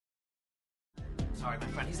Sorry, my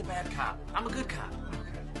friend. He's a bad cop. I'm a good cop.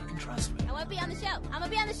 Okay, you can trust me. I want to be on the show. I'm going to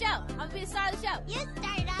be on the show. I'm going to be the star of the show. You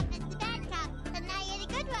started off as the bad cop, and now you're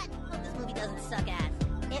the good one. Hope this movie doesn't suck ass.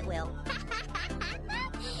 It will.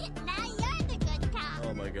 Now you're the good cop.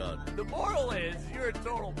 Oh my god. The moral is, you're a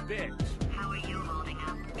total bitch. How are you holding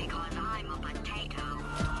up? Because I'm a potato.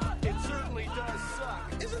 It certainly does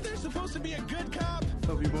suck. Isn't there supposed to be a good cop?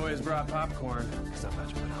 Hope you boys brought popcorn, because I'm about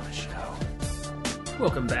to put on a show.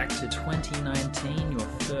 Welcome back to 2019, your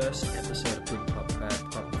first episode of Good Pop, Bad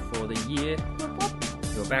Pop for the year.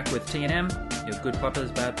 You're back with T&M, your Good Poppers,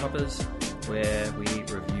 Bad Poppers, where we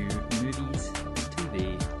review movies,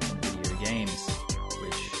 TV, and video games,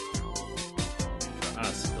 which for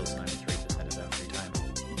us fills 93% of our free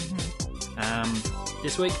time.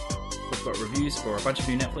 This week, we've got reviews for a bunch of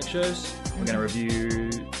new Netflix shows. We're going to review,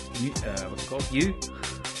 what's it called? You?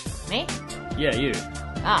 Me? Yeah, you.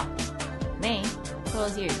 Ah, me? What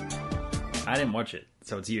was you? I didn't watch it,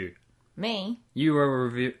 so it's you. Me? You were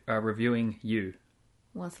reviewing You.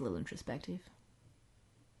 Well, it's a little introspective.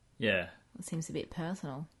 Yeah. It seems a bit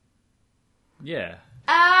personal. Yeah.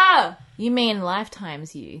 Oh! You mean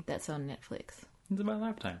Lifetime's You? That's on Netflix. It's about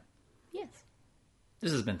Lifetime. Yes.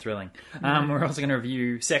 This has been thrilling. We're also going to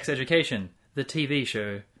review Sex Education, the TV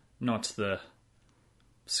show, not the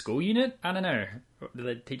school unit? I don't know. Do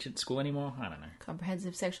they teach it at school anymore? I don't know.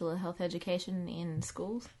 Comprehensive sexual health education in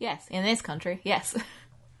schools? Yes. In this country, yes.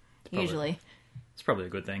 Usually. It's probably a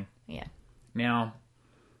good thing. Yeah. Now,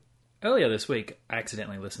 earlier this week, I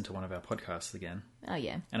accidentally listened to one of our podcasts again. Oh,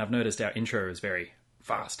 yeah. And I've noticed our intro is very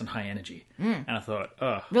fast and high energy. And I thought,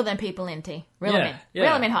 oh. Reel them people in, T. Reel them in. yeah.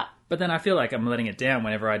 Reel them in hot. But then I feel like I'm letting it down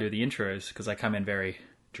whenever I do the intros because I come in very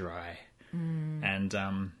dry.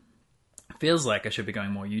 And feels like I should be going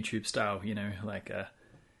more YouTube style, you know, like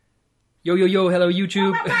yo, yo, yo, hello,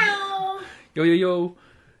 YouTube. Yo, yo, yo.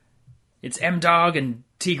 It's M-Dog and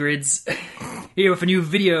T-Grids here with a new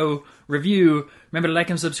video review. Remember to like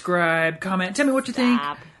and subscribe, comment, tell me what you think.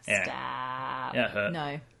 Stop. Yeah. Stop. Yeah, it hurt.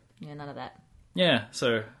 No. Yeah, none of that. Yeah,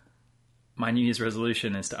 so my New Year's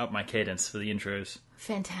resolution is to up my cadence for the intros.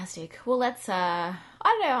 Fantastic. Well, let's, I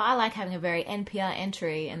don't know, I like having a very NPR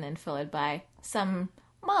entry and then followed by some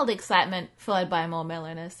mild excitement, followed by more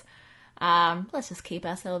mellowness. Let's just keep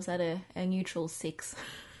ourselves at a neutral 6.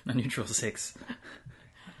 A neutral 6.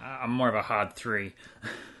 I'm more of a hard 3.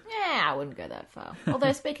 Yeah, I wouldn't go that far.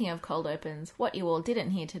 Although, speaking of cold opens, what you all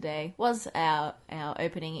didn't hear today was our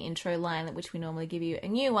opening intro line, which we normally give you a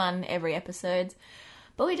new one every episode.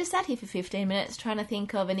 But we just sat here for 15 minutes trying to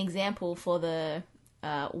think of an example for the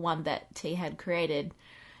one that T had created.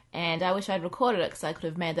 And I wish I'd recorded it because I could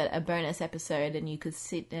have made that a bonus episode and you could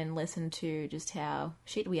sit and listen to just how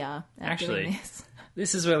shit we are at doing Actually, this.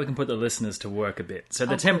 this is where we can put the listeners to work a bit. So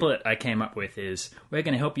the template I came up with is, we're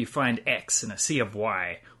going to help you find X in a sea of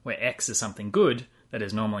Y, where X is something good that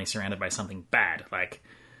is normally surrounded by something bad. Like,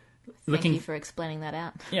 Thank you for explaining that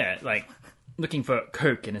out. Yeah, like looking for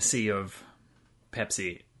Coke in a sea of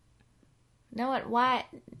Pepsi. You know what? Why?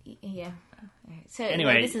 Yeah. So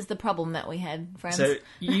Anyway, this is the problem that we had, friends. So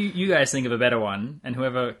you guys think of a better one, and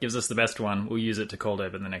whoever gives us the best one, we'll use it to cold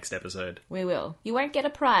open the next episode. We will. You won't get a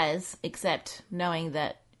prize, except knowing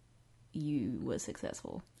that you were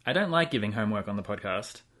successful. I don't like giving homework on the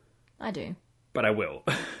podcast, I do. but I will.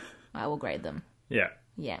 I will grade them. Yeah.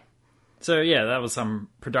 Yeah. So yeah, that was some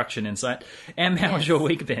production insight. Em, how has your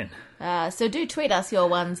week been? So do tweet us your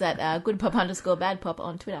ones at goodpop_badpop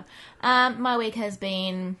on Twitter. My week has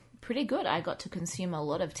been pretty good. I got to consume a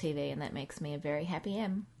lot of TV, and that makes me a very happy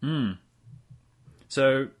M.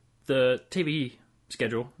 So the TV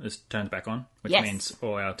schedule is turned back on, which Yes. means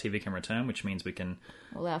all our TV can return, which means we can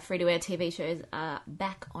All our free-to-air TV shows are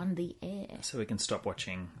back on the air. stop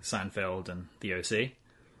watching Seinfeld and The OC.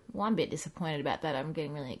 Well, I'm a bit disappointed about that. I'm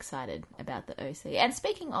getting really excited about the OC. And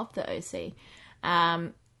speaking of the OC,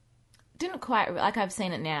 didn't quite, like I've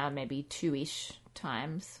seen it now maybe 2-ish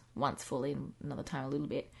times, once fully, another time a little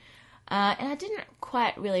bit. And I didn't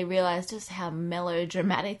quite really realise just how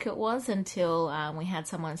melodramatic it was until we had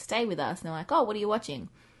someone stay with us and they're like, oh, what are you watching?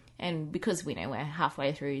 And because we're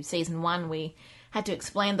halfway through season 1, we had to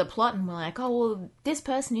explain the plot, and we're like, oh, well, this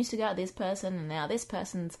person used to go out with this person, and now this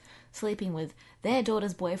person's sleeping with their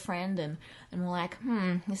daughter's boyfriend, and we're like,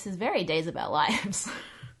 this is very Days of Our Lives.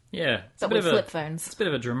 Yeah, it's But with flip phones. It's a bit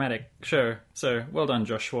of a dramatic show. So well done,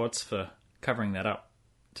 Josh Schwartz, for covering that up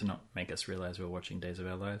to not make us realise we were watching Days of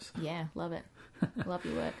Our Lives. Yeah, love it. Love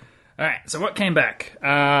your work. All right, so what came back?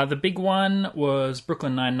 The big one was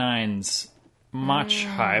Brooklyn Nine-Nine's much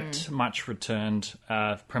hyped, much returned,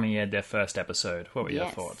 premiered their first episode. What were your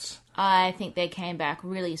thoughts? I think they came back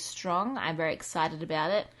really strong. I'm very excited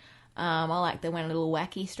about it. I like they went a little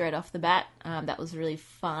wacky straight off the bat. That was really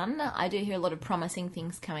fun. I do hear a lot of promising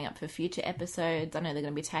things coming up for future episodes. I know they're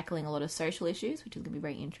going to be tackling a lot of social issues, which is going to be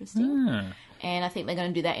very interesting. And I think they're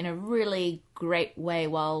going to do that in a really great way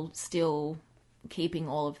while still keeping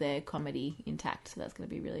all of their comedy intact. So that's going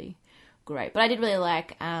to be really great. But I did really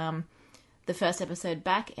like the first episode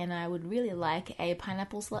back, and I would really like a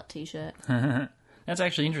Pineapple Slut t-shirt. That's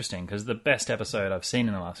actually interesting, because the best episode I've seen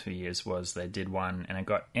in the last few years was they did one, and it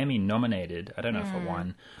got Emmy nominated, I don't know if it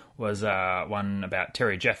won, was one about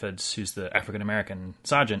Terry Jeffords, who's the African-American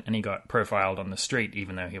sergeant, and he got profiled on the street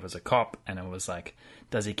even though he was a cop, and it was like,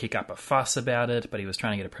 does he kick up a fuss about it? But he was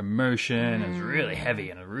trying to get a promotion. It was really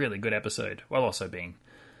heavy and a really good episode, while also being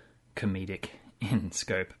comedic in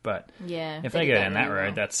scope. But Yeah, if they they did go that down that really road,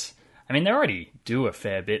 well. that's... I mean, they already do a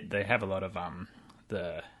fair bit. They have a lot of...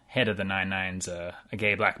 the head of the Nine Nine's a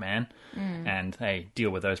gay black man, and they deal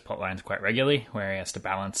with those plot lines quite regularly, where he has to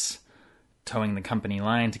balance towing the company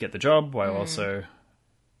line to get the job while also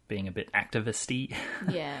being a bit activist-y.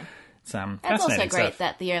 Yeah. It's It's also fascinating great stuff.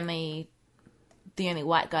 that the only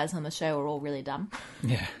white guys on the show are all really dumb.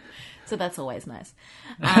 Yeah. So that's always nice.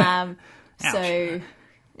 So,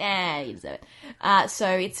 you deserve it. So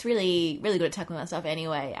it's really, really good at tackling that stuff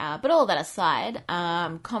anyway. But all that aside,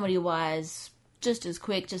 comedy-wise, just as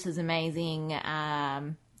quick, just as amazing.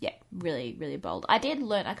 Yeah, really, really bold. I did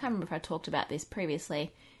learn, I can't remember if I talked about this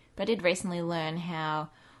previously, but I did recently learn how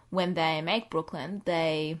when they make Brooklyn,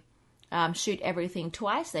 they shoot everything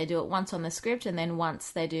twice. They do it once on the script, and then once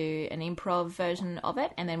they do an improv version of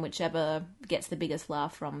it, and then whichever gets the biggest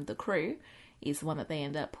laugh from the crew is the one that they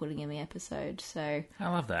end up putting in the episode. So I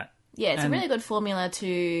love that. yeah, it's And- a really good formula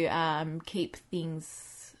to keep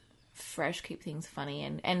things fresh, keep things funny,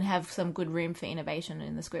 and have some good room for innovation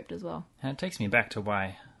in the script as well. And it takes me back to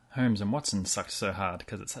why Holmes and Watson sucked so hard,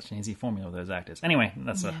 because it's such an easy formula with those actors. Anyway,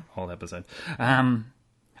 that's a whole episode.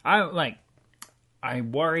 I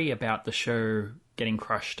worry about the show getting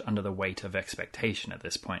crushed under the weight of expectation at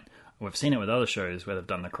this point. We've seen it with other shows where they've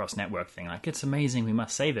done the cross-network thing. Like, it's amazing, we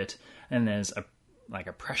must save it. And there's a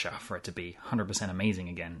pressure for it to be 100% amazing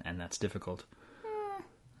again, and that's difficult.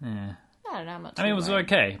 Yeah. I don't know. I'm not I mean, it too was worried.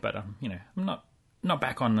 okay, but I'm not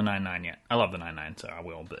back on the 9-9 yet. I love the 9-9, so I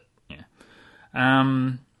will. But yeah,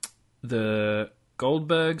 the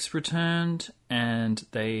Goldbergs returned, and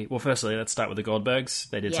firstly, let's start with the Goldbergs.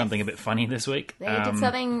 They did Yes. something a bit funny this week. They did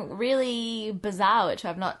something really bizarre, which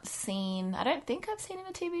I've not seen. I don't think I've seen in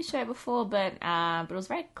a TV show before, but it was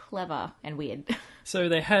very clever and weird. So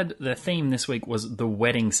they had their theme this week was The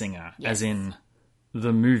Wedding Singer, Yes. as in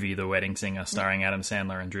the movie The Wedding Singer, starring Adam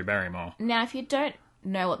Sandler and Drew Barrymore. Now, if you don't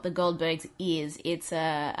know what the Goldbergs is, it's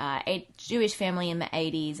a Jewish family in the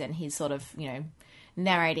 80s, and he's sort of,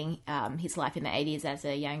 narrating his life in the 80s as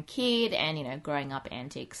a young kid and, growing up,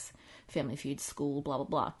 antics, Family Feud, school, blah,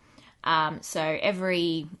 blah, blah. So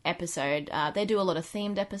every episode, they do a lot of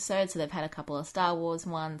themed episodes, so they've had a couple of Star Wars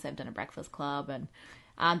ones, they've done a Breakfast Club, and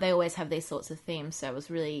they always have these sorts of themes, so it was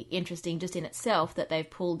really interesting just in itself that they've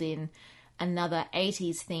pulled in another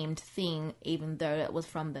 80s themed thing, even though it was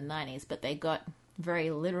from the 90s, but they got very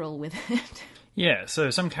literal with it. Yeah, so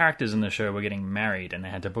some characters in the show were getting married and they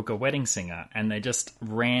had to book a wedding singer, and they just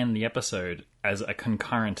ran the episode as a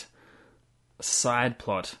concurrent side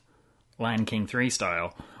plot, Lion King 3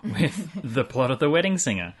 style, with the plot of the wedding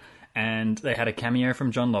singer. And they had a cameo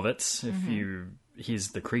from John Lovitz.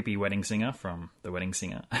 He's the creepy wedding singer from The Wedding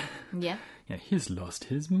Singer. Yeah. He's lost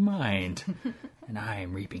his mind, and I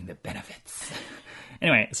am reaping the benefits.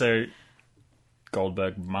 Anyway, so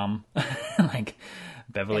Goldberg mum,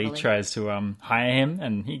 Beverly tries to hire him,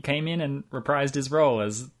 and he came in and reprised his role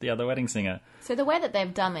as the other wedding singer. So the way that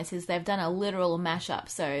they've done this is they've done a literal mashup.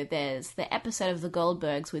 So there's the episode of The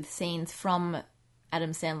Goldbergs with scenes from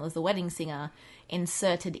Adam Sandler's The Wedding Singer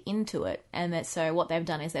inserted into it. And so what they've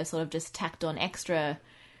done is they've sort of just tacked on extra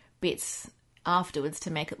bits afterwards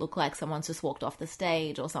to make it look like someone's just walked off the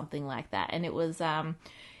stage or something like that. And it was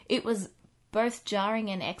both jarring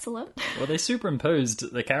and excellent. Well, they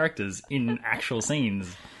superimposed the characters in actual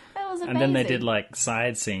scenes. That was amazing. And then they did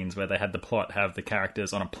side scenes where they had the plot have the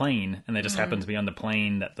characters on a plane, and they just happened to be on the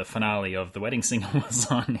plane that the finale of The Wedding Singer was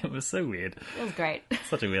on. It was so weird. It was great.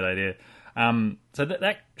 Such a weird idea. So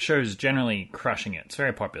that show's generally crushing it. It's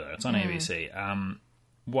very popular. It's on ABC.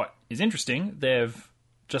 What is interesting, they've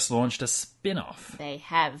just launched a spin-off. They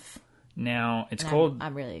have. Now, it's And called...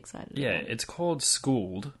 I'm really excited. Yeah, about it. it's called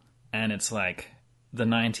Schooled, and it's like the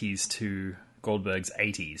 90s to Goldberg's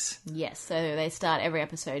 80s. Yes, so they start every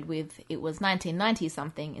episode with it was 1990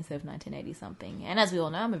 something instead of 1980 something. And as we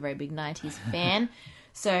all know, I'm a very big 90s fan.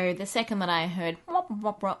 So the second that I heard "Wop,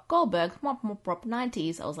 wop, wop, Goldberg, wop, wop, wop,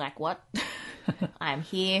 90s," I was like, what? I'm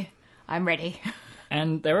here. I'm ready.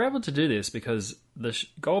 And they were able to do this because the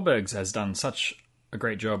Goldbergs has done such a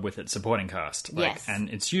great job with its supporting cast. Yes. And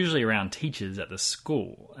it's usually around teachers at the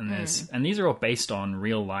school. And and these are all based on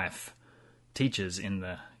real life teachers in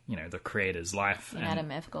the creator's life. In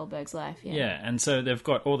Adam F. Goldberg's life, yeah. Yeah, and so they've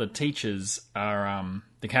got all the teachers are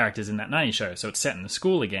the characters in that 90s show. So it's set in the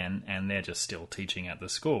school again, and they're just still teaching at the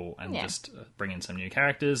school and just bring in some new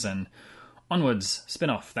characters and onwards,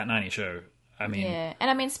 spin-off that 90s show. I mean... Yeah,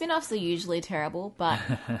 and I mean, spin-offs are usually terrible, but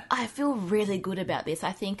I feel really good about this.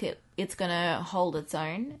 I think it's going to hold its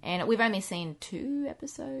own, and we've only seen 2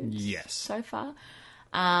 episodes so far.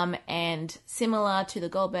 And similar to the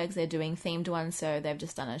Goldbergs, they're doing themed ones, so they've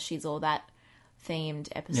just done a She's All That themed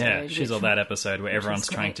episode. Yeah, She's All That episode where everyone's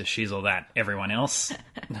trying to She's All That everyone else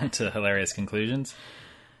to hilarious conclusions.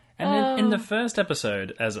 And then in the first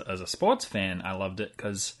episode, as a sports fan, I loved it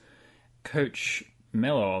because Coach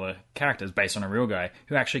Mello, the character, is based on a real guy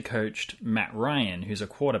who actually coached Matt Ryan, who's a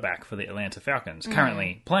quarterback for the Atlanta Falcons,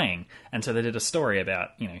 currently playing. And so they did a story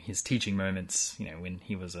about, his teaching moments, when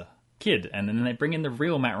he was a kid, and then they bring in the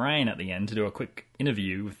real Matt Ryan at the end to do a quick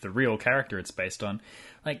interview with the real character it's based on.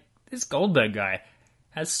 Like, this Goldberg guy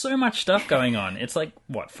has so much stuff going on. It's like,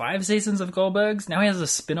 5 seasons of Goldbergs? Now he has a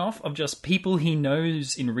spin-off of just people he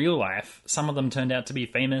knows in real life. Some of them turned out to be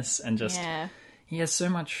famous, and just he has so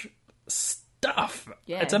much stuff.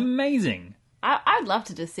 Yeah. It's amazing. I'd love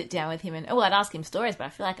to just sit down with him and I'd ask him stories, but I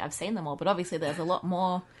feel like I've seen them all, but obviously there's a lot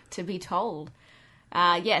more to be told.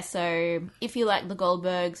 So if you like the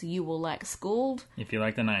Goldbergs, you will like Schooled. If you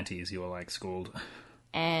like the 90s, you will like Schooled.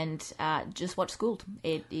 And just watch Schooled.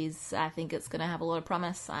 It is, I think it's going to have a lot of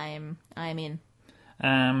promise. I am in.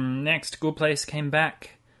 Next, Good Place came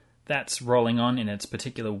back. That's rolling on in its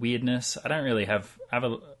particular weirdness. I don't really have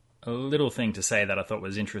a little thing to say that I thought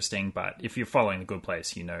was interesting, but if you're following The Good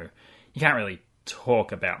Place, you can't really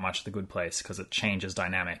talk about much of The Good Place because it changes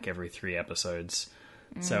dynamic every 3 episodes.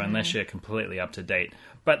 So unless you're completely up to date.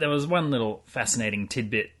 But there was one little fascinating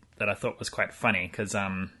tidbit that I thought was quite funny, because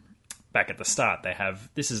back at the start they have,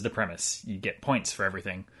 this is the premise, you get points for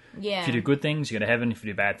everything. Yeah. If you do good things, you go to heaven. If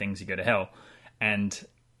you do bad things, you go to hell. And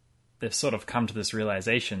they've sort of come to this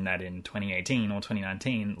realization that in 2018 or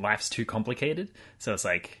 2019, life's too complicated. So it's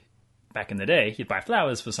like, back in the day, you'd buy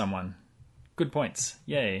flowers for someone. Good points.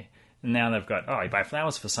 Yay. And now they've got, you buy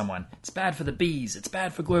flowers for someone. It's bad for the bees. It's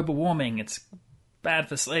bad for global warming. It's bad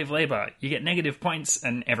for slave labor. You get negative points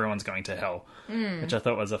and everyone's going to hell. Which I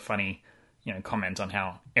thought was a funny, comment on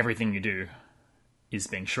how everything you do is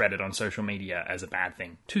being shredded on social media as a bad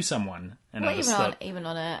thing to someone. And even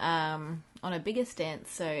on a bigger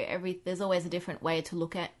stance. So there's always a different way to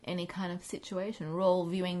look at any kind of situation. We're all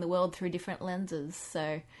viewing the world through different lenses.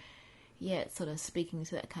 So yeah, it's sort of speaking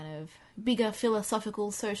to that kind of bigger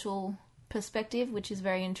philosophical, social perspective, which is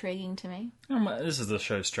very intriguing to me. This is the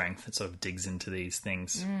show's strength. It sort of digs into these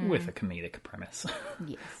things with a comedic premise,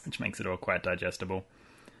 yes, which makes it all quite digestible.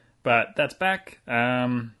 But that's back.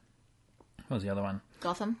 What was the other one?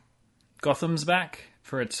 Gotham's back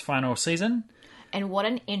for its final season. And what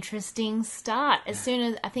an interesting start. As soon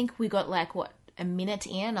as, I think we got a minute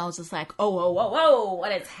in, I was just like, whoa,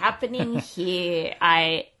 what is happening here?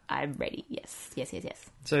 I'm ready. Yes.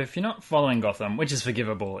 So if you're not following Gotham, which is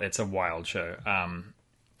forgivable, it's a wild show.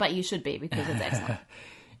 But you should be, because it's excellent.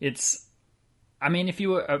 If you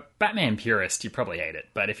were a Batman purist, you probably hate it.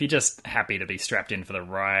 But if you're just happy to be strapped in for the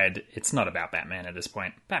ride, it's not about Batman at this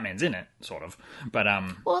point. Batman's in it, sort of. But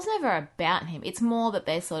well, it's never about him. It's more that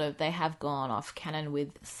they have gone off canon with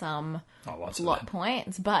some plot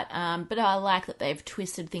points. But I like that they've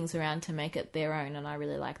twisted things around to make it their own, and I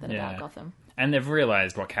really like that about Gotham. And they've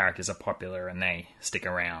realised what characters are popular and they stick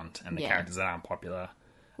around, and the characters that aren't popular...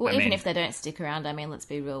 Well, even if they don't stick around, let's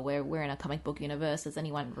be real, we're in a comic book universe. Does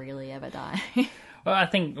anyone really ever die? Well, I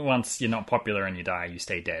think once you're not popular and you die, you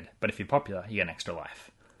stay dead. But if you're popular, you get an extra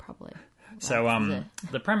life. Probably. So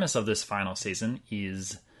the premise of this final season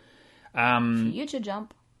is... Future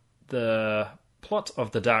jump. The plot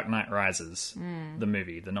of The Dark Knight Rises, the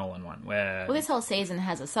movie, the Nolan one, where... Well, this whole season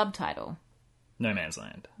has a subtitle. No Man's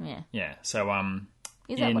Land. Yeah. Yeah, so...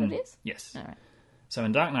 Is that what it is? Yes. All right. So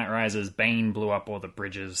in Dark Knight Rises, Bane blew up all the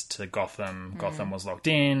bridges to Gotham. Gotham was locked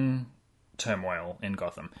in. Turmoil in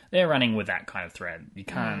Gotham. They're running with that kind of thread. You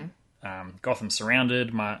can't... Gotham's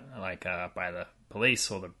surrounded by the police,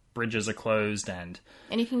 or the bridges are closed, and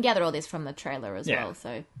you can gather all this from the trailer as well,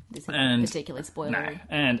 so this isn't particularly spoilery. No,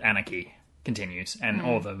 and anarchy continues, and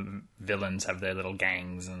all the villains have their little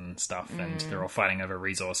gangs and stuff, and they're all fighting over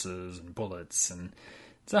resources and bullets, and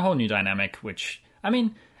it's a whole new dynamic, which I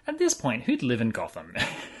mean, at this point, who'd live in Gotham?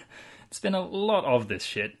 It's been a lot of this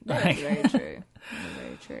shit. That's very true.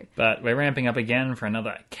 Very true. But we're ramping up again for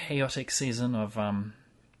another chaotic season of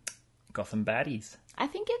Gotham baddies. I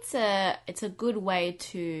think it's a good way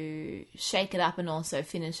to shake it up and also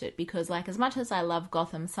finish it, because like as much as I love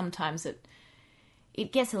Gotham, sometimes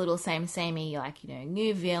it gets a little samey, like, you know,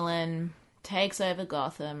 new villain takes over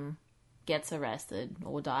Gotham, gets arrested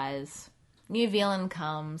or dies. New villain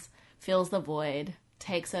comes, fills the void,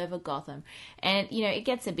 takes over Gotham. And, you know, it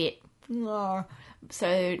gets a bit...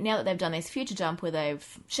 So now that they've done this future jump where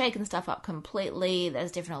they've shaken stuff up completely,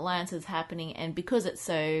 there's different alliances happening, and because it's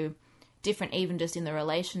so different even just in the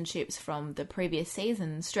relationships from the previous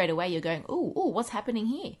season, straight away you're going, ooh, what's happening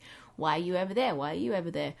here? Why are you over there? Why are you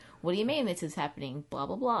over there? What do you mean this is happening? Blah,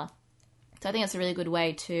 blah, blah. So I think it's a really good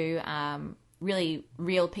way to really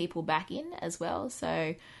reel people back in as well.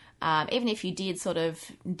 So even if you did sort of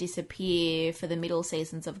disappear for the middle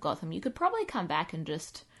seasons of Gotham, you could probably come back and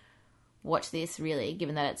just watch this, really,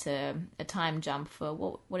 given that it's a time jump for,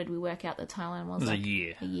 what did we work out the timeline was? It was like a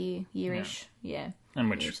year. A year-ish, yeah. And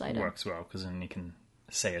which works well, because then you can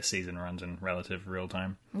say a season runs in relative real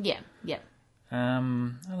time. Yeah.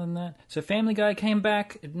 Other than that, so Family Guy came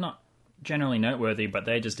back, not generally noteworthy, but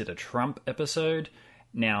they just did a Trump episode.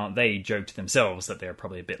 Now, they joked themselves that they were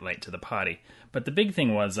probably a bit late to the party. But the big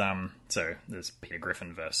thing was, so there's Peter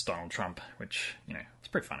Griffin versus Donald Trump, which, you know, it's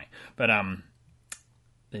pretty funny. But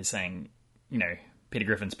they're saying, you know, Peter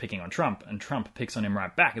Griffin's picking on Trump, and Trump picks on him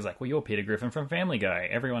right back. He's like, well, you're Peter Griffin from Family Guy.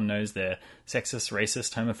 Everyone knows their sexist,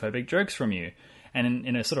 racist, homophobic jokes from you. And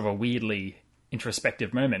in a sort of a weirdly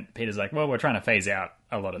introspective moment, Peter's like, well, we're trying to phase out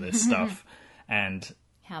a lot of this stuff. And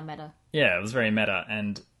How meta. yeah, it was very meta.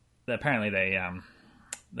 And apparently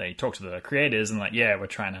they talked to the creators and like, yeah, we're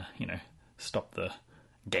trying to, you know, stop the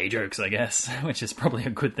gay jokes, I guess, which is probably a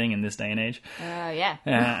good thing in this day and age. Yeah.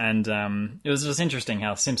 And it was just interesting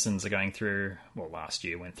how Simpsons are going through, well, last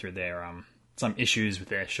year went through their some issues with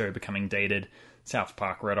their show becoming dated. South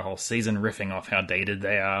Park wrote a whole season riffing off how dated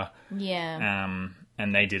they are. Yeah.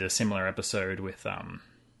 And they did a similar episode with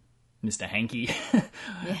Mr. Hanky.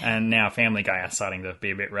 Yeah. And now Family Guy are starting to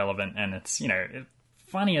be a bit relevant. And it's, you know,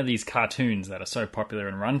 funny are these cartoons that are so popular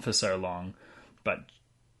and run for so long, but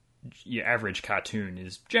your average cartoon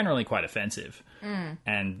is generally quite offensive.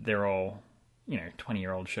 And they're all, you know,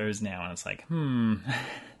 20-year-old shows now, and it's like,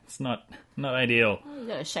 it's not ideal. You've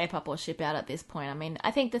got to shape up or ship out at this point. I mean, I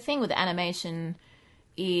think the thing with animation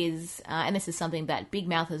is, and this is something that Big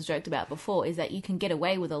Mouth has joked about before, is that you can get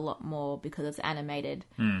away with a lot more because it's animated.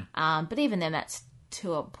 But even then, that's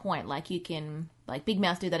to a point. Like, you can, like, Big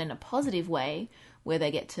Mouth do that in a positive way, where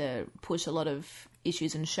they get to push a lot of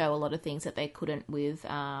issues and show a lot of things that they couldn't with, you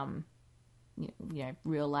know,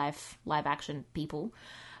 real life, live action people.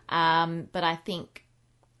 But I think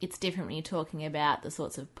it's different when you're talking about the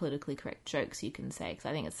sorts of politically correct jokes you can say, because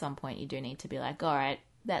I think at some point you do need to be like, all right,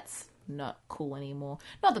 that's not cool anymore.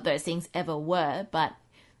 Not that those things ever were, but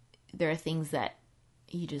there are things that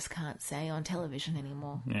you just can't say on television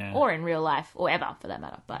anymore. Yeah. Or in real life, or ever, for that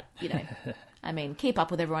matter. But, you know, I mean, keep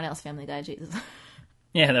up with everyone else, Family Guy, Jesus.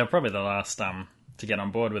 Yeah, they're probably the last to get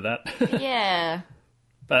on board with that. Yeah.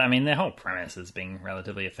 But, I mean, their whole premise is being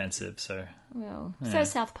relatively offensive, so... Well, so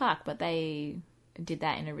South Park, but they did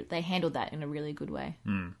that they handled that in a really good way.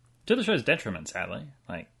 To the show's detriment, sadly.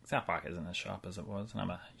 Like, South Park isn't as sharp as it was, and I'm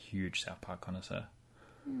a huge South Park connoisseur.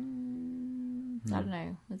 I don't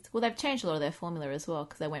know. Well, they've changed a lot of their formula as well,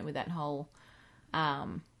 because they went with that whole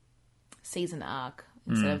season arc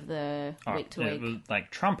instead of the week to week. It was,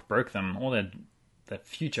 like, Trump broke them. All their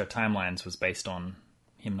future timelines was based on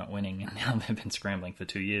him not winning, and now they've been scrambling for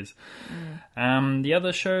 2 years. The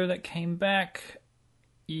other show that came back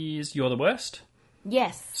is You're the Worst.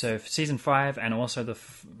 Yes. So season 5, and also I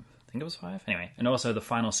think it was 5? Anyway, and also the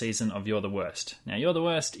final season of You're the Worst. Now, You're the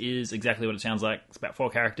Worst is exactly what it sounds like. It's about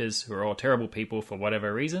 4 characters who are all terrible people for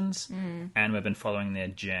whatever reasons, and we've been following their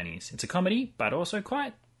journeys. It's a comedy, but also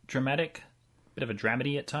quite dramatic, bit of a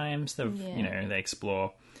dramedy at times. You know, they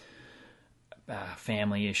explore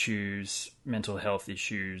family issues, mental health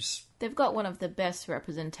issues. They've got one of the best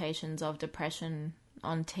representations of depression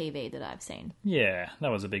on TV that I've seen. Yeah, that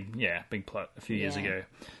was a big plot a few years ago.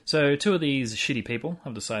 So 2 of these shitty people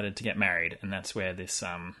have decided to get married, and that's where this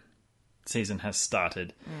season has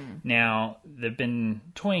started. Now, they've been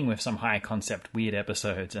toying with some high-concept, weird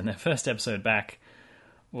episodes, and their first episode back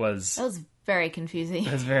was... That was very confusing.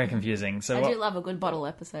 It was very confusing. So I do love a good bottle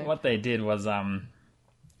episode. What they did was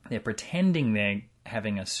they're pretending they're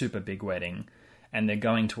having a super big wedding, and they're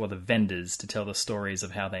going to all the vendors to tell the stories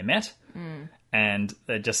of how they met. And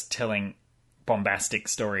they're just telling bombastic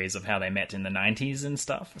stories of how they met in the 90s and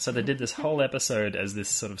stuff. So they did this whole episode as this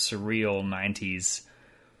sort of surreal 90s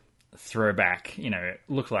throwback. You know, it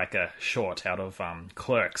looked like a short out of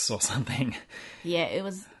Clerks or something. Yeah, it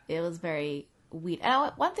was very weird.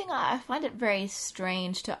 And one thing, I find it very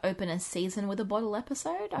strange to open a season with a bottle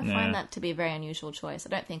episode. I find that to be a very unusual choice. I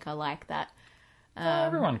don't think I like that.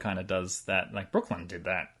 Everyone kind of does that. Like, Brooklyn did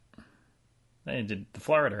that. They did the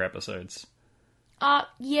Florida episodes.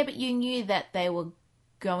 Yeah, but you knew that they were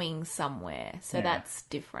going somewhere, so that's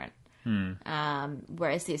different.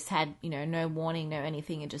 Whereas this had, no warning, no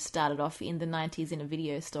anything. It just started off in the 90s in a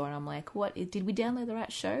video store, and I'm like, what? Did we download the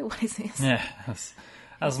right show? What is this? Yeah,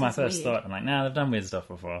 that was my first thought. I'm like, nah, they've done weird stuff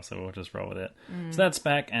before, so we'll just roll with it. So that's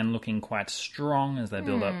back and looking quite strong as they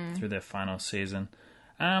build up through their final season.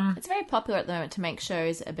 It's very popular at the moment to make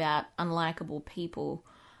shows about unlikable people.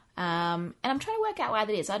 And I'm trying to work out why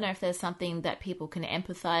that is. I don't know if there's something that people can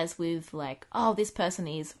empathize with, like, oh, this person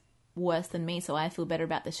is worse than me, so I feel better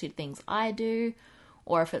about the shit things I do.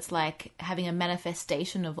 Or if it's like having a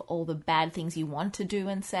manifestation of all the bad things you want to do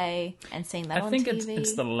and say, and seeing that on TV. I think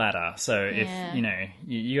it's the latter. So if,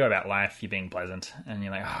 you go about life, you're being pleasant, and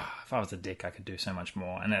you're like, if I was a dick, I could do so much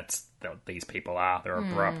more. And that's what these people are. They're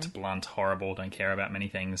abrupt, blunt, horrible, don't care about many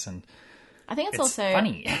things, and I think it's also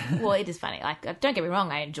funny. Well, it is funny. Like, don't get me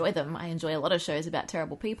wrong, I enjoy them. I enjoy a lot of shows about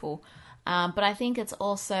terrible people. But I think it's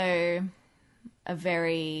also a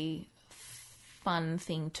very fun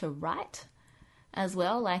thing to write as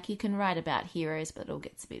well. Like, you can write about heroes, but it all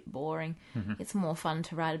gets a bit boring. It's more fun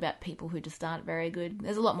to write about people who just aren't very good.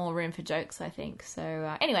 There's a lot more room for jokes, I think.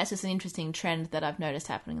 So anyway, it's just an interesting trend that I've noticed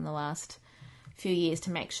happening in the last few years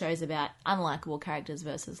to make shows about unlikable characters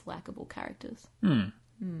versus likable characters.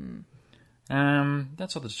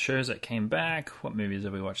 That's all the shows that came back. What movies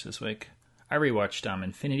have we watched this week? I rewatched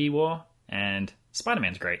Infinity War, and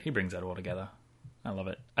Spider-Man's great. He brings that all together. I love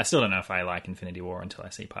it. I still don't know if I like Infinity War until I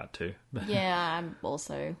see part 2. Yeah, I'm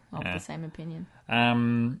also of the same opinion.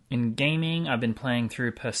 In gaming, I've been playing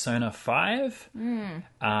through Persona 5.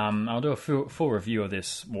 I'll do a full review of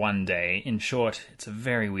this one day. In short, it's a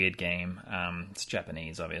very weird game. It's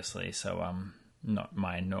Japanese, obviously, so not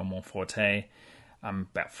my normal forte. I'm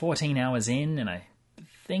about 14 hours in, and I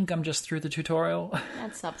think I'm just through the tutorial.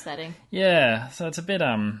 That's upsetting. Yeah, so it's a bit,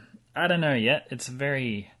 I don't know yet. There's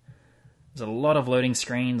a lot of loading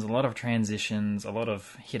screens, a lot of transitions, a lot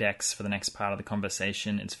of hit X for the next part of the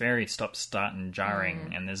conversation. It's very stop-start and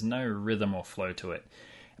jarring, and there's no rhythm or flow to it.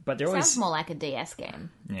 But they're always sounds more like a DS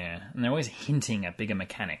game. Yeah, and they're always hinting at bigger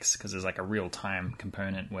mechanics, because there's like a real-time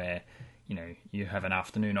component where, you have an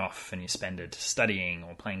afternoon off and you spend it studying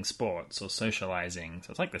or playing sports or socializing.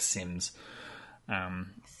 So it's like The Sims.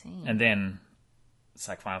 And then it's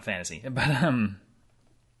like Final Fantasy. But,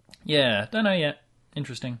 yeah, don't know yet.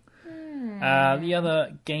 Interesting. The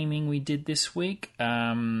other gaming we did this week,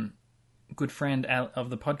 good friend of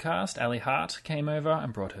the podcast, Ali Hart, came over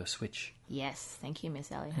and brought her Switch. Yes, thank you, Miss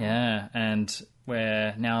Ali Hart. Yeah, and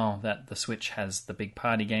we're now that the Switch has the big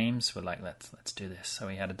party games, we're like, let's do this. So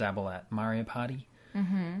we had a dabble at Mario Party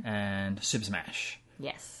and Super Smash.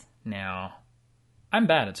 Yes. Now, I'm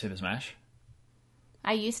bad at Super Smash.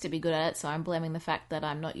 I used to be good at it, so I'm blaming the fact that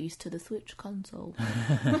I'm not used to the Switch console.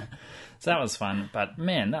 So that was fun, but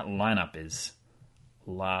man, that lineup is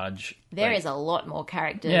large. There is a lot more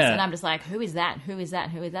characters, Yeah. and I'm just like, who is that? Who is that?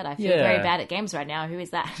 Who is that? I feel very bad at games right now. Who is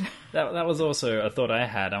that? That was also a thought I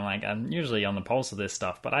had. I'm like, I'm usually on the pulse of this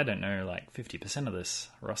stuff, but I don't know like 50% of this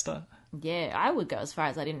roster. Yeah, I would go as far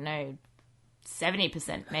as I didn't know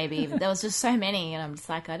 70% maybe. There was just so many, and I'm just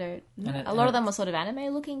like, I don't know. A lot of them were sort of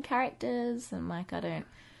anime-looking characters, and like, I don't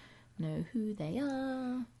know who they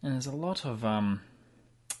are. And there's a lot of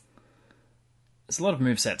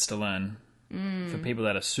movesets to learn for people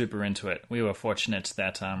that are super into it. We were fortunate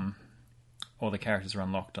that all the characters were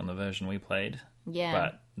unlocked on the version we played. Yeah.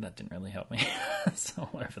 But that didn't really help me. It's all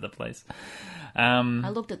over the place. I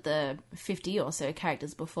looked at the 50 or so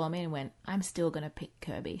characters before me and went, I'm still going to pick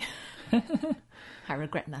Kirby. I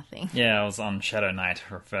regret nothing. Yeah, I was on Shadow Knight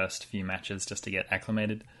for the first few matches just to get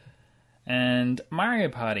acclimated. And Mario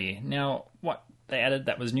Party. Now, what they added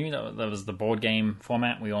that was new, that was the board game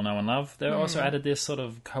format we all know and love. They also added this sort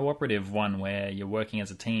of cooperative one where you're working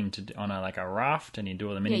as a team on a raft, and you do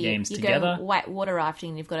all the mini games together. You go white water rafting,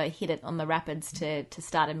 and you've got to hit it on the rapids to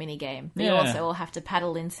start a mini game. But you Yeah. also all have to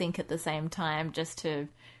paddle in sync at the same time just to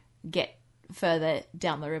get further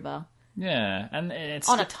down the river. Yeah, and it's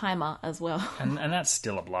On a timer as well. and that's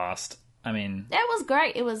still a blast. I mean, That was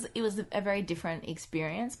great. It was a very different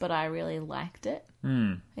experience, but I really liked it.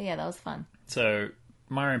 Yeah, that was fun. so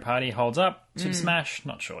Mario Party holds up. Super Smash,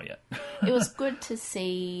 not sure yet. It was good to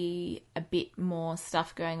see a bit more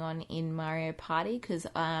stuff going on in Mario Party because,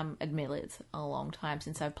 admittedly, it's a long time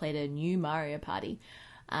since I've played a new Mario Party.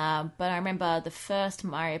 But I remember the first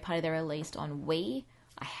Mario Party they released on Wii.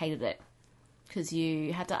 I hated it because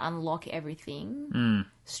you had to unlock everything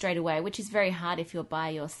straight away, which is very hard if you're by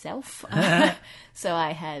yourself. So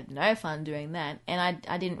I had no fun doing that. And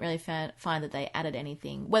I didn't really find that they added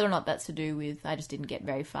anything. Whether or not that's to do with I just didn't get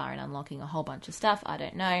very far in unlocking a whole bunch of stuff, I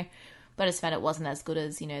don't know. But I just found it wasn't as good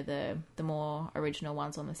as, the more original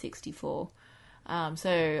ones on the 64.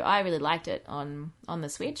 So I really liked it on the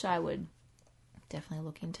Switch. I would definitely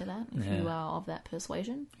look into that if you are of that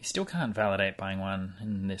persuasion. You still can't validate buying one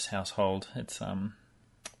in this household. It's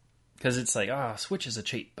because it's like, Switches are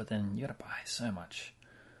cheap, but then you got to buy so much.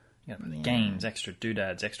 You got to buy the games, extra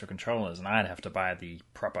doodads, extra controllers, and I'd have to buy the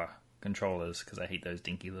proper controllers because I hate those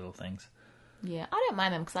dinky little things. Yeah, I don't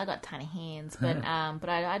mind them because I got tiny hands, but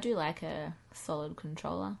I do like a solid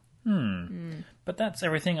controller. But that's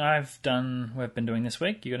everything we've been doing this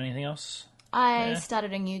week. You got anything else? I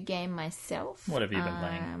started a new game myself. What have you been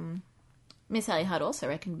playing? Miss Ellie Hudd also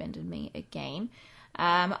recommended me a game.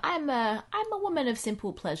 I'm a woman of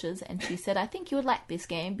simple pleasures, and she said, I think you would like this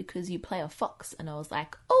game because you play a fox. And I was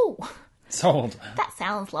like, oh, sold. That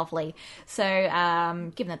sounds lovely. So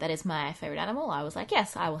given that is my favourite animal, I was like,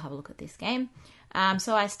 yes, I will have a look at this game.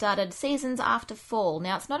 So I started Seasons After Fall.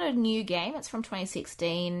 Now, it's not a new game. It's from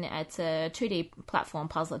 2016. It's a 2D platform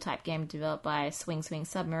puzzler type game developed by Swing Swing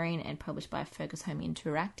Submarine and published by Focus Home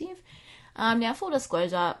Interactive. Now, full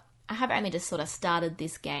disclosure, I have only just sort of started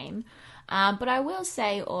this game. But I will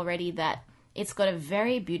say already that it's got a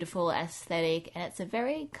very beautiful aesthetic and it's a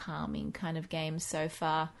very calming kind of game so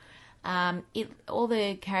far. All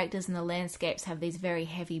the characters and the landscapes have these very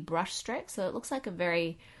heavy brush strokes, so it looks like a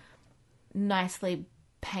very nicely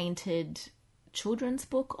painted children's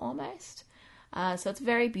book almost. So it's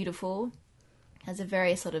very beautiful. Has a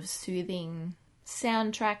very sort of soothing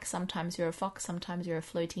soundtrack. Sometimes you're a fox, sometimes you're a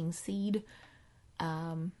floating seed.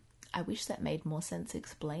 I wish that made more sense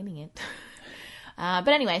explaining it. But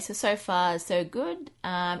anyway, so far so good.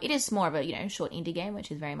 It is more of a short indie game, which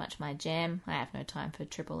is very much my jam. I have no time for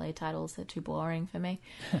AAA titles; they're too boring for me.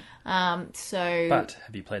 But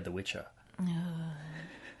have you played The Witcher?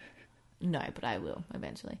 No, but I will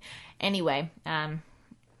eventually. Anyway,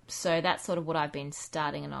 so that's sort of what I've been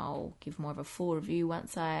starting, and I'll give more of a full review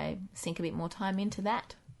once I sink a bit more time into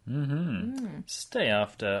that. Stay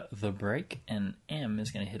after the break, and Em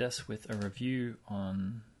is going to hit us with a review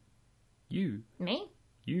on you. Me?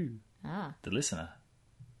 You. The listener.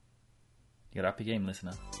 You got to up your game,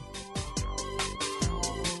 listener.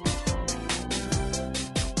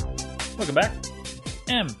 Welcome back.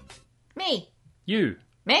 Em. Me. You.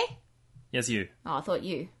 Me? Yes, you. Oh, I thought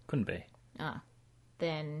you. Couldn't be.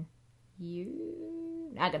 Then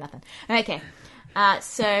you... I got nothing. Okay.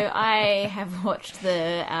 So I have watched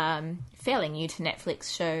the fairly new to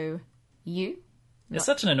Netflix show You. It's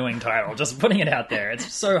such an annoying title, just putting it out there.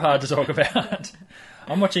 It's so hard to talk about.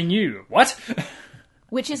 I'm watching You. What?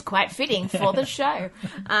 Which is quite fitting for the show.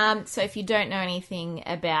 So if you don't know anything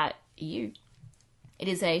about You, it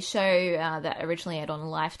is a show that originally aired on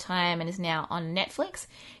Lifetime and is now on Netflix.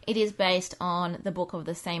 It is based on the book of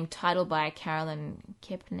the same title by Carolyn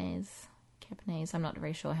Kepnes. I'm not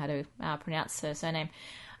very sure how to pronounce her surname.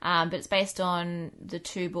 But it's based on the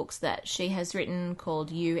two books that she has written called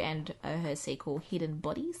You and her sequel, Hidden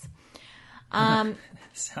Bodies.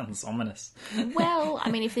 Sounds ominous. Well, I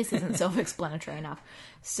mean, if this isn't self-explanatory enough.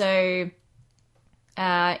 So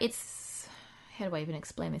it's... How do I even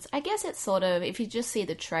explain this? I guess it's sort of, if you just see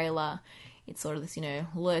the trailer, it's sort of this,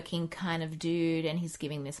 lurking kind of dude, and he's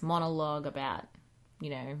giving this monologue about,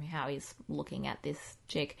 how he's looking at this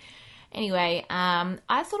chick. Anyway,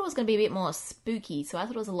 I thought it was going to be a bit more spooky, so I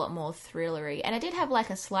thought it was a lot more thrillery. And it did have like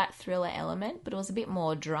a slight thriller element, but it was a bit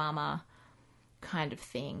more drama kind of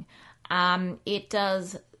thing. It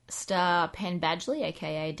does star Penn Badgley,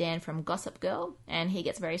 aka Dan from Gossip Girl, and he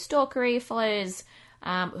gets very stalkery, follows...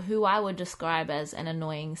 who I would describe as an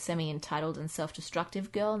annoying, semi-entitled and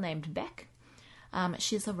self-destructive girl named Beck.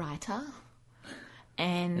 She's a writer.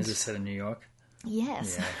 And is this set in New York?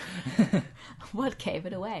 Yes. Yeah. What gave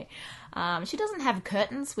it away? She doesn't have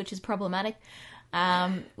curtains, which is problematic,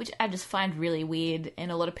 which I just find really weird,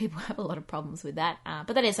 and a lot of people have a lot of problems with that.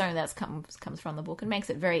 But that is something that comes from the book and makes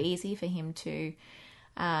it very easy for him to,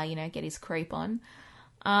 get his creep on.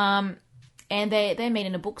 And they meet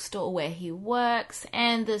in a bookstore where he works,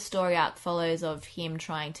 and the story arc follows of him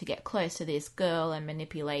trying to get close to this girl and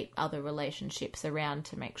manipulate other relationships around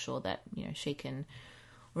to make sure that, she can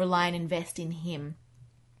rely and invest in him.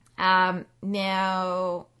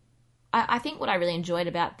 Now, I think what I really enjoyed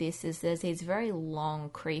about this is there's these very long,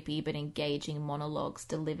 creepy, but engaging monologues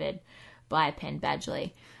delivered by Penn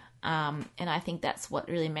Badgley. And I think that's what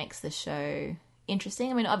really makes the show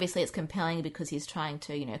interesting. I mean, obviously it's compelling because he's trying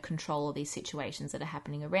to, control all these situations that are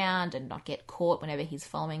happening around and not get caught whenever he's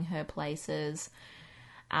following her places.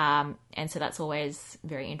 And so that's always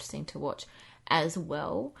very interesting to watch as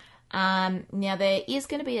well. Now, there is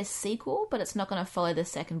going to be a sequel, but it's not going to follow the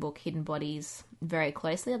second book, Hidden Bodies, very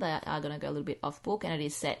closely. They are going to go a little bit off book, and it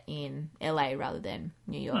is set in LA rather than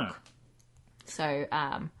New York. So,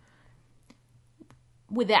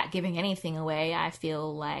 without giving anything away, I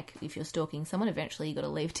feel like if you're stalking someone, eventually you've got to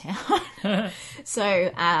leave town.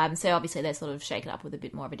 So obviously they sort of shake it up with a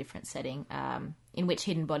bit more of a different setting, in which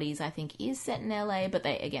Hidden Bodies, I think, is set in LA, but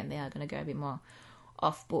they are going to go a bit more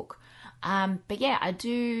off book. But yeah, I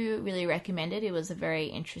do really recommend it. It was a very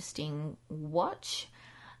interesting watch.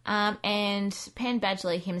 And Penn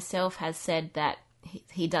Badgley himself has said that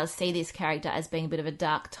he does see this character as being a bit of a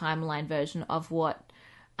dark timeline version of what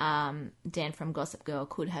Dan from Gossip Girl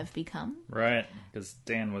could have become. Right, because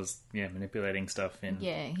Dan was manipulating stuff in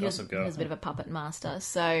Gossip Girl. He was a bit of a puppet master.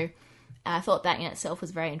 So I thought that in itself was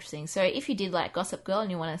very interesting. So if you did like Gossip Girl and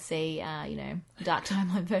you want to see, dark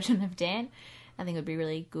timeline version of Dan, I think it would be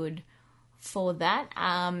really good for that.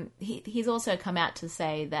 He's also come out to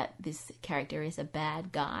say that this character is a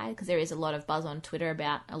bad guy, because there is a lot of buzz on Twitter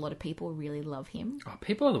about a lot of people really love him. Oh,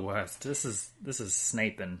 people are the worst. This is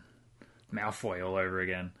Snape and Malfoy all over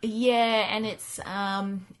again. Yeah, and it's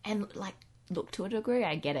look, to a degree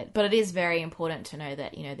I get it, but it is very important to know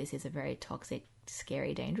that this is a very toxic,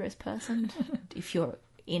 scary, dangerous person. If you're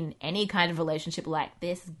in any kind of relationship like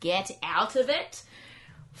this, get out of it.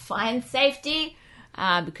 Find safety.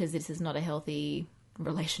 Because this is not a healthy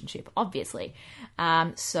relationship, obviously.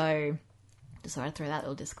 So just thought I'd throw that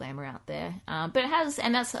little disclaimer out there. But it has,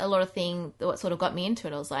 and that's a lot of what sort of got me into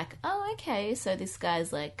it. I was like, oh, okay, so this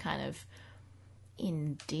guy's like kind of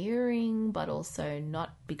endearing, but also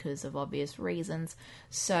not because of obvious reasons.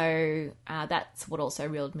 So that's what also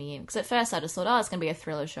reeled me in. Because at first I just thought, it's going to be a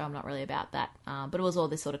thriller show. I'm not really about that. But it was all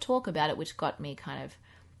this sort of talk about it, which got me kind of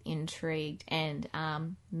intrigued. And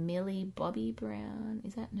Millie Bobby Brown,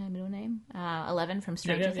 is that her middle name? 11 from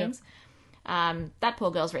Stranger Things. That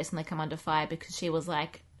poor girl's recently come under fire because she was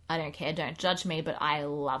like, I don't care, don't judge me, but I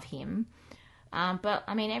love him. But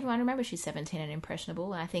I mean, everyone remembers she's 17 and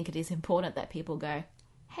impressionable, and I think it is important that people go,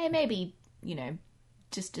 hey, maybe,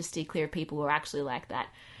 just steer clear of people who are actually like that.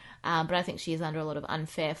 But I think she is under a lot of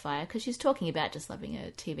unfair fire because she's talking about just loving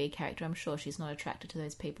a TV character. I'm sure she's not attracted to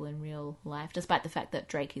those people in real life, despite the fact that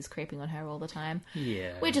Drake is creeping on her all the time.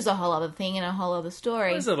 Yeah. Which is a whole other thing and a whole other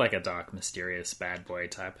story. Is it like a dark, mysterious bad boy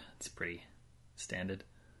type? It's pretty standard.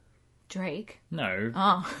 Drake? No.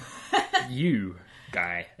 Oh. You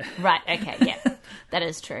guy. Right, okay, yeah. That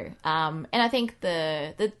is true. And I think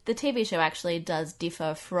the TV show actually does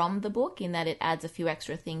differ from the book in that it adds a few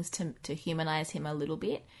extra things to humanize him a little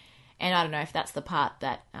bit. And I don't know if that's the part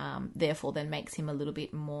that therefore then makes him a little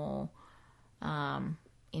bit more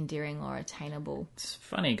endearing or attainable. It's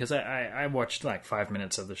funny because I watched like 5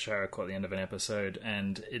 minutes of the show, caught the end of an episode,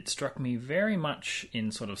 and it struck me very much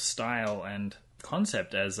in sort of style and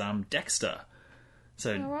concept as Dexter.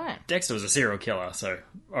 So right. Dexter was a serial killer, so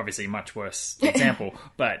obviously much worse example,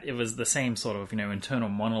 but it was the same sort of, internal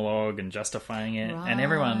monologue and justifying it, right. and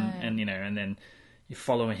everyone, and then you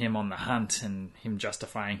follow him on the hunt and him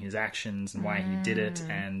justifying his actions and why he did it,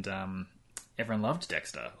 and everyone loved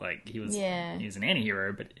Dexter. Like, he was an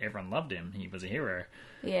anti-hero, but everyone loved him. He was a hero.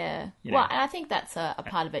 Yeah. Well, and I think that's a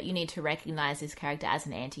part of it. You need to recognize this character as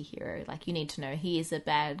an anti-hero. Like, you need to know he is a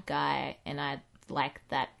bad guy, and I like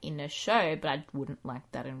that in a show, but I wouldn't like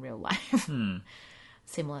that in real life.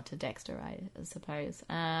 Similar to Dexter, I suppose.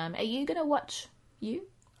 Are you going to watch You?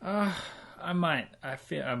 I might. I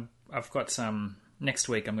feel I've got some... Next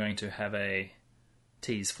week I'm going to have a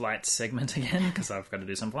tease flights segment again because I've got to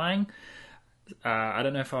do some flying. I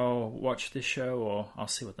don't know if I'll watch this show or I'll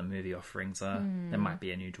see what the movie offerings are. There might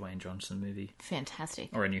be a new Dwayne Johnson movie. Fantastic.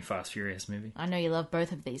 Or a new Fast Furious movie. I know you love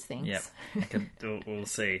both of these things. Yep. We'll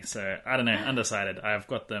see. So, I don't know. Undecided. I've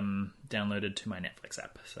got them downloaded to my Netflix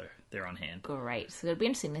app, so they're on hand. Great. So it'll be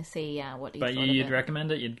interesting to see what you thought of it. But you'd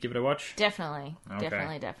recommend it? You'd give it a watch? Definitely.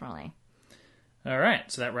 Okay. Definitely. All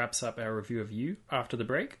right, so that wraps up our review of You. After the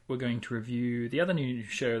break, we're going to review the other new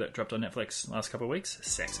show that dropped on Netflix last couple of weeks,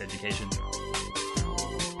 Sex Education.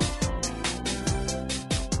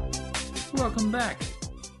 Welcome back.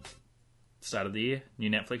 Start of the year, new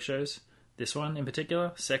Netflix shows. This one in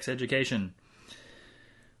particular, Sex Education.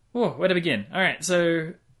 Whoa, where to begin? All right,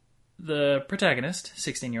 so the protagonist,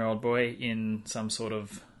 16-year-old boy in some sort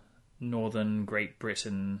of northern Great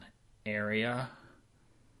Britain area.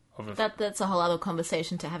 That's a whole other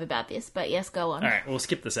conversation to have about this, but yes, go on. All right, we'll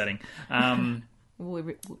skip the setting.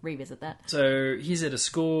 We'll revisit that. So he's at a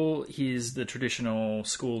school. He's the traditional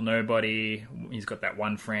school nobody. He's got that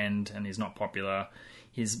one friend, and he's not popular.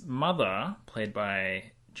 His mother, played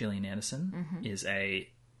by Gillian Anderson, is a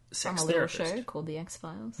sex From a little therapist. show called The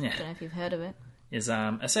X-Files. Yeah. I don't know if you've heard of it. Is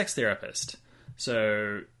a sex therapist.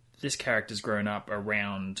 So this character's grown up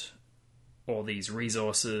around all these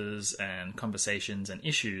resources and conversations and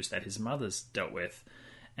issues that his mother's dealt with.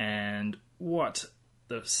 And what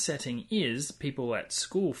the setting is, people at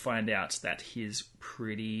school find out that he's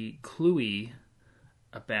pretty cluey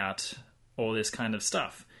about all this kind of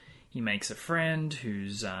stuff. He makes a friend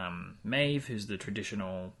who's Maeve, who's the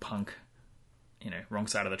traditional punk, wrong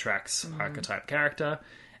side of the tracks archetype character,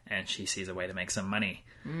 and she sees a way to make some money.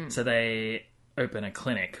 So they open a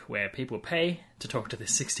clinic where people pay to talk to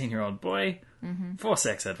this 16-year-old boy for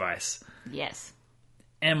sex advice. Yes.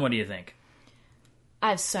 And what do you think? I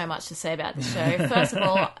have so much to say about this show. First of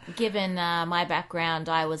all, given my background,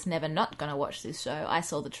 I was never not going to watch this show. I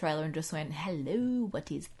saw the trailer and just went, hello,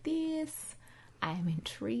 what is this? I am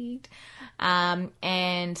intrigued.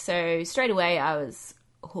 And so straight away I was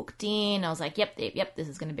hooked in. I was like, yep, this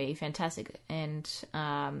is going to be fantastic. And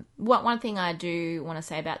one thing I do want to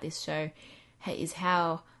say about this show is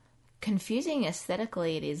how confusing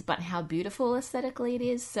aesthetically it is, but how beautiful aesthetically it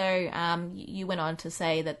is. So you went on to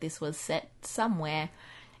say that this was set somewhere.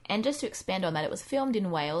 And just to expand on that, it was filmed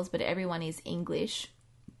in Wales, but everyone is English.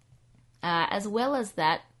 As well as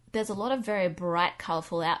that, there's a lot of very bright,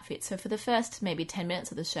 colourful outfits. So for the first maybe 10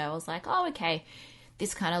 minutes of the show, I was like, oh, okay,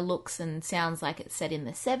 this kind of looks and sounds like it's set in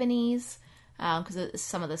the 70s. Because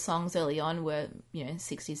some of the songs early on were,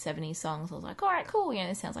 60s, 70s songs. I was like, all right, cool.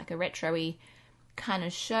 This sounds like a retro-y kind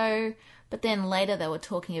of show. But then later they were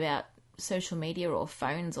talking about social media or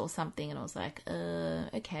phones or something. And I was like,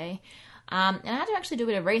 okay. And I had to actually do a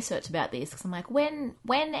bit of research about this. Because I'm like, when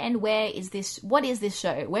and where is this? What is this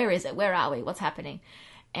show? Where is it? Where are we? What's happening?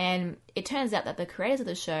 And it turns out that the creators of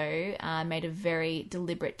the show made a very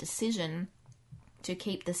deliberate decision to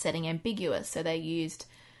keep the setting ambiguous. So they used...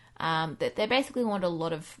 they basically wanted a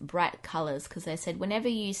lot of bright colours because they said whenever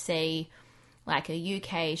you see like a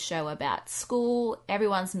UK show about school,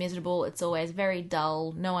 everyone's miserable, it's always very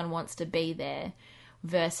dull, no one wants to be there.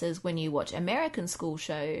 Versus when you watch American school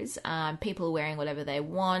shows, people are wearing whatever they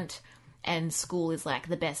want and school is like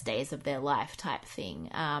the best days of their life type thing.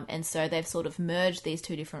 And so they've sort of merged these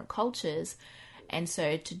two different cultures. And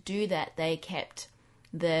so to do that, they kept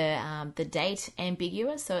the date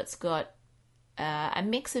ambiguous. So it's got a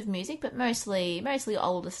mix of music, but mostly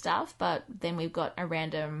older stuff. But then we've got a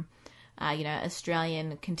random,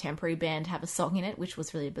 Australian contemporary band have a song in it, which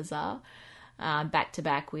was really bizarre. Back to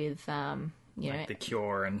back with, like The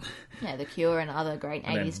Cure and The Cure and other great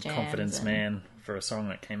 80s jams. Confidence Man for a song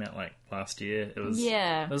that came out like last year.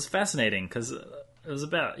 It was fascinating because it was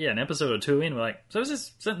about an episode or two in. We're like, so is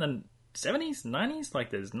this set in the 70s, 90s? Like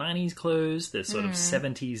there's 90s clothes, there's sort of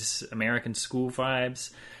 70s American school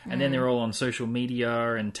vibes, and then they're all on social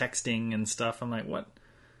media and texting and stuff. I'm like, what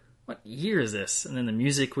year is this? And then the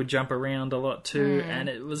music would jump around a lot too, and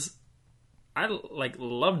I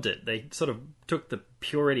loved it. They sort of took the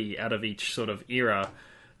purity out of each sort of era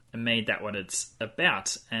and made that what it's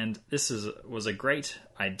about. And this was a great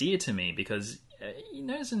idea to me because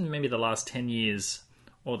in maybe the last 10 years,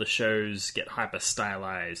 all the shows get hyper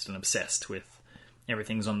stylized and obsessed with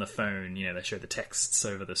everything's on the phone. They show the texts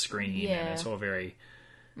over the screen, and it's all very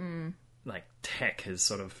like tech has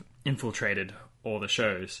sort of infiltrated all the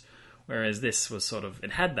shows. Whereas this was sort of,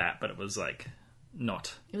 it had that, but it was like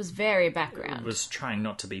not. It was very background. It was trying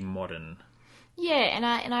not to be modern. Yeah,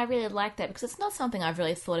 and I really like that because it's not something I've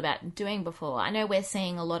really thought about doing before. I know we're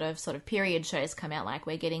seeing a lot of sort of period shows come out, like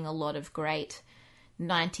we're getting a lot of great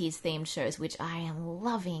 90s themed shows, which I am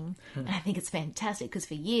loving. And I think it's fantastic because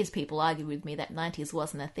for years people argued with me that 90s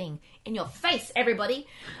wasn't a thing. In your face, everybody!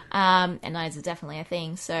 And 90s is definitely a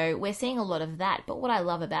thing. So we're seeing a lot of that. But what I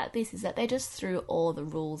love about this is that they just threw all the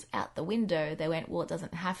rules out the window. They went, well, it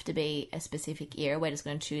doesn't have to be a specific era. We're just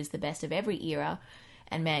going to choose the best of every era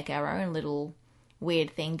and make our own little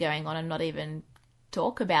weird thing going on and not even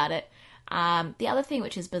talk about it. The other thing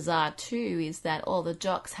which is bizarre too is that all the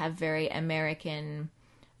jocks have very American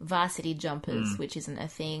varsity jumpers, which isn't a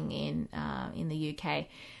thing in the UK.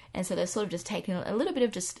 And so they're sort of just taking a little bit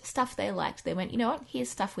of just stuff they liked. They went, you know what, here's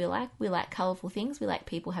stuff we like. We like colourful things. We like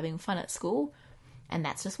people having fun at school. And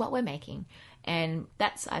that's just what we're making. And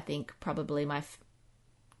that's, I think, probably my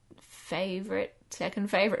second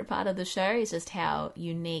favorite part of the show is just how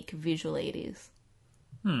unique visually it is.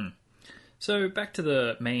 So back to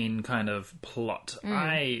the main kind of plot.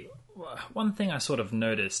 One thing I sort of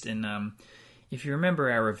noticed in, if you remember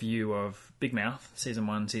our review of Big Mouth, Season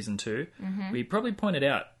 1, Season 2, we probably pointed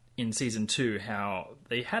out in Season 2 how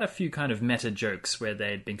they had a few kind of meta jokes where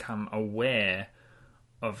they'd become aware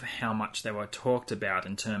of how much they were talked about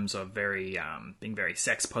in terms of being very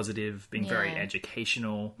sex positive, being very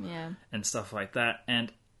educational, and stuff like that.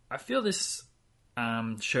 And I feel this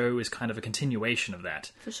show is kind of a continuation of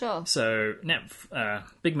that. For sure. So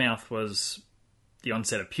Big Mouth was the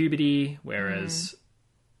onset of puberty, whereas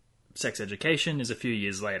Sex Education is a few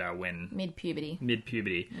years later when... Mid-puberty.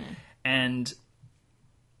 Yeah. And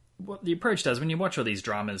what the approach does, when you watch all these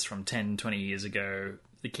dramas from 10, 20 years ago,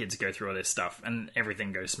 the kids go through all this stuff and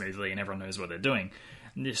everything goes smoothly and everyone knows what they're doing.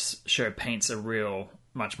 And this show paints a real,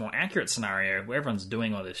 much more accurate scenario where everyone's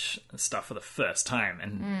doing all this stuff for the first time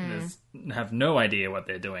and have no idea what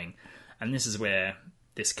they're doing. And this is where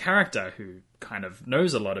this character, who kind of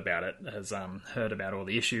knows a lot about it, has heard about all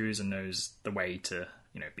the issues and knows the way to,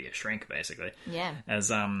 be a shrink, basically. Yeah. As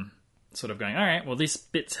sort of going, all right, well, this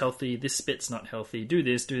bit's healthy, this bit's not healthy, do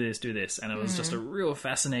this, do this, do this. And it was just a real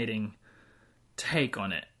fascinating take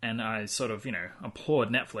on it. And I sort of, applaud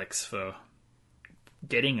Netflix for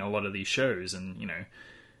getting a lot of these shows and,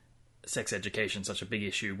 sex education such a big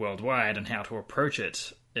issue worldwide and how to approach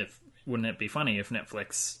it. Wouldn't it be funny if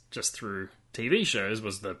Netflix, just through TV shows,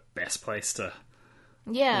 was the best place to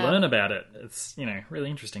learn about it? It's, really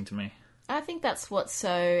interesting to me. I think that's what's so...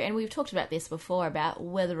 And we've talked about this before, about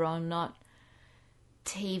whether or not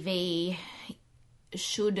TV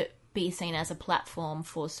should be seen as a platform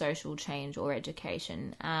for social change or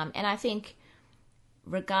education. And I think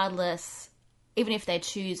regardless, even if they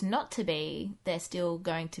choose not to be, they're still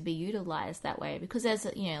going to be utilised that way. Because there's,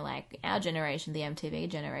 like our generation, the MTV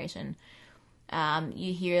generation,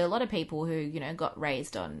 you hear a lot of people who, got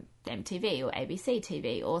raised on MTV or ABC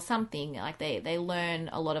TV or something. Like they learn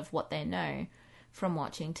a lot of what they know from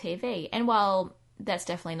watching TV. And while that's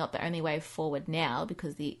definitely not the only way forward now,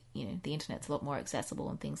 because the internet's a lot more accessible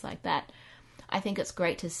and things like that, I think it's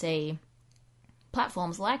great to see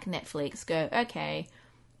platforms like Netflix go, okay,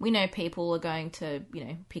 we know people are going to,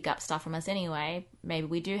 pick up stuff from us anyway. Maybe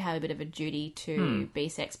we do have a bit of a duty to be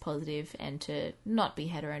sex positive and to not be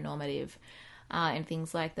heteronormative. And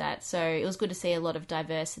things like that. So it was good to see a lot of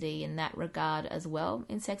diversity in that regard as well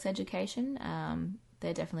in sex education.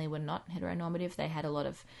 They definitely were not heteronormative. They had a lot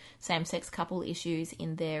of same-sex couple issues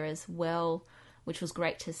in there as well, which was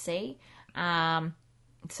great to see.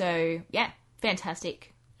 So, yeah,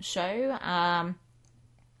 fantastic show.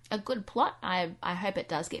 A good plot. I hope it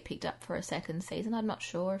does get picked up for a second season. I'm not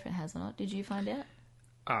sure if it has or not. Did you find out?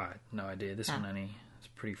 No idea. This one only...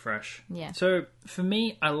 pretty fresh. Yeah. So for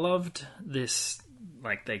me, I loved this,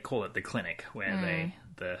 like they call it the clinic, where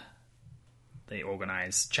they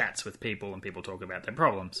organize chats with people and people talk about their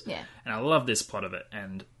problems. Yeah. And I love this plot of it.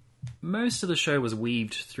 And most of the show was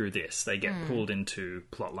weaved through this. They get pulled into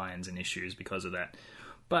plot lines and issues because of that.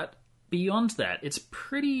 But beyond that, it's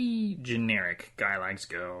pretty generic. Guy likes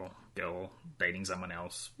girl dating someone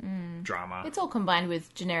else, drama. It's all combined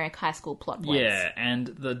with generic high school plot points. Yeah, and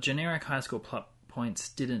the generic high school plot points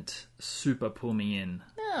didn't super pull me in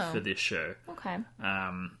for this show. Okay.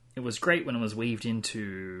 It was great when it was weaved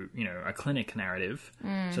into, a clinic narrative.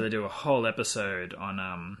 So they do a whole episode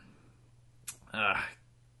on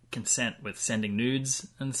consent with sending nudes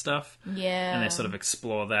and stuff. Yeah. And they sort of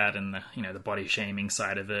explore that and the body shaming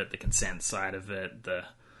side of it, the consent side of it,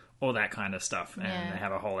 all that kind of stuff. And they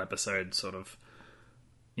have a whole episode sort of,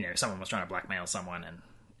 someone was trying to blackmail someone and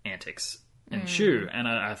antics ensue, and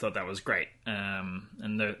I thought that was great.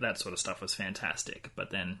 And that sort of stuff was fantastic. But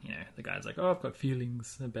then, the guy's like, oh, I've got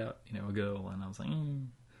feelings about, a girl. And I was like,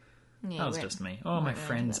 that was just me. Oh, my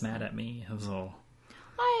friend's mad at me. It was all...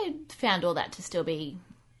 I found all that to still be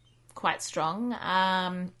quite strong.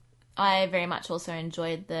 I very much also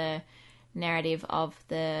enjoyed the narrative of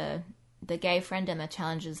the gay friend and the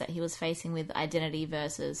challenges that he was facing with identity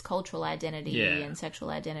versus cultural identity and sexual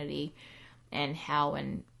identity, and how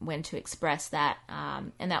and when to express that.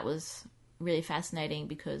 And that was really fascinating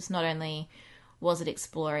because not only was it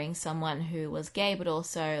exploring someone who was gay, but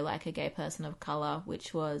also like a gay person of colour,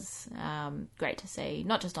 which was great to see,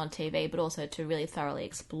 not just on TV, but also to really thoroughly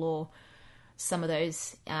explore some of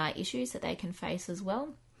those issues that they can face as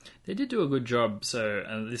well. They did do a good job.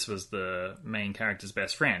 So this was the main character's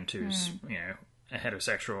best friend, who's, a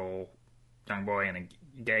heterosexual young boy and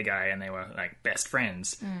a gay guy, and they were like best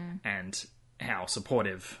friends. And how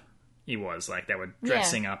supportive he was. Like they were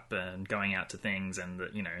dressing up and going out to things, and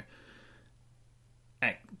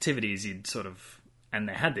activities you'd sort of... And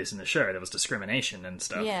they had this in the show. There was discrimination and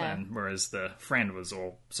stuff. Yeah. And whereas the friend was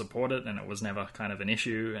all supported and it was never kind of an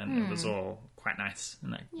issue and it was all quite nice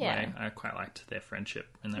in that Yeah. way. I quite liked their friendship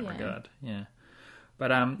in that Yeah. regard. Yeah.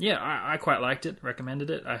 But I quite liked it, recommended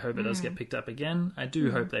it. I hope it does get picked up again. I do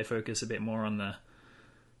hope they focus a bit more on the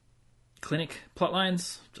clinic plot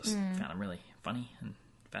lines. Just found them really funny and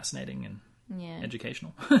fascinating and Yeah.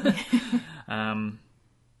 educational. But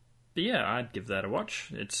yeah, I'd give that a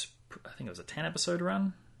watch. I think it was a 10 episode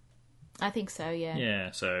run. I think so, yeah.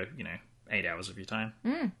 Yeah, so 8 hours of your time.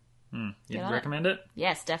 You'd Get on it. recommend it?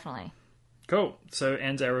 Yes, definitely. Cool. So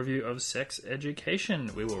ends our review of Sex Education.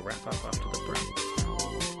 We will wrap up after the break.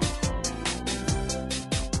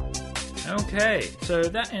 Okay, so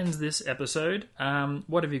that ends this episode.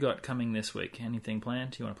 What have you got coming this week? Anything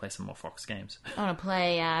planned? Do you want to play some more Fox games? I want to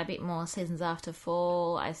play a bit more Seasons After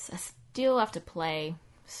Fall. I still have to play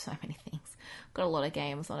so many things. Got a lot of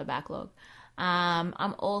games on a backlog.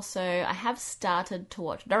 I have started to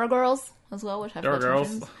watch Derry Girls as well, which I've Derry heard Girls.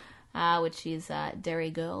 mentions, which is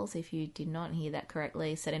Derry Girls, if you did not hear that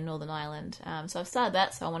correctly, set in Northern Ireland. So I've started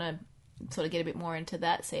that, so I want to sort of get a bit more into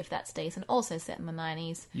that, see if that's decent. Also set in the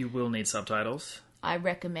 90s. You will need subtitles. I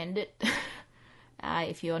recommend it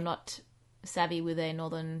if you're not savvy with a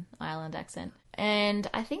Northern Ireland accent. And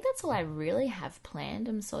I think that's all I really have planned.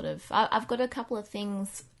 I've got a couple of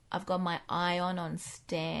things I've got my eye on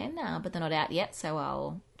Stan, but they're not out yet, so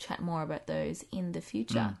I'll chat more about those in the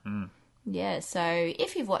future. Yeah, so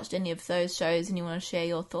if you've watched any of those shows and you want to share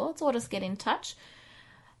your thoughts or just get in touch,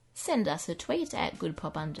 send us a tweet at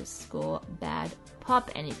goodpop_badpop,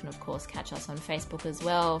 and you can of course catch us on Facebook as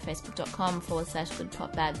well,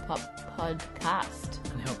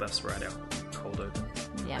 facebook.com/goodpopbadpoppodcast. And help us write our cold open.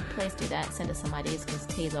 Yeah, please do that. Send us some ideas because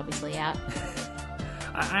T's obviously out.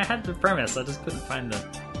 I had the premise, I just couldn't find the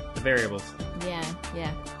variables. Yeah.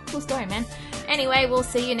 Cool story, man. Anyway, we'll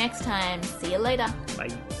see you next time. See you later.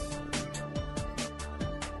 Bye.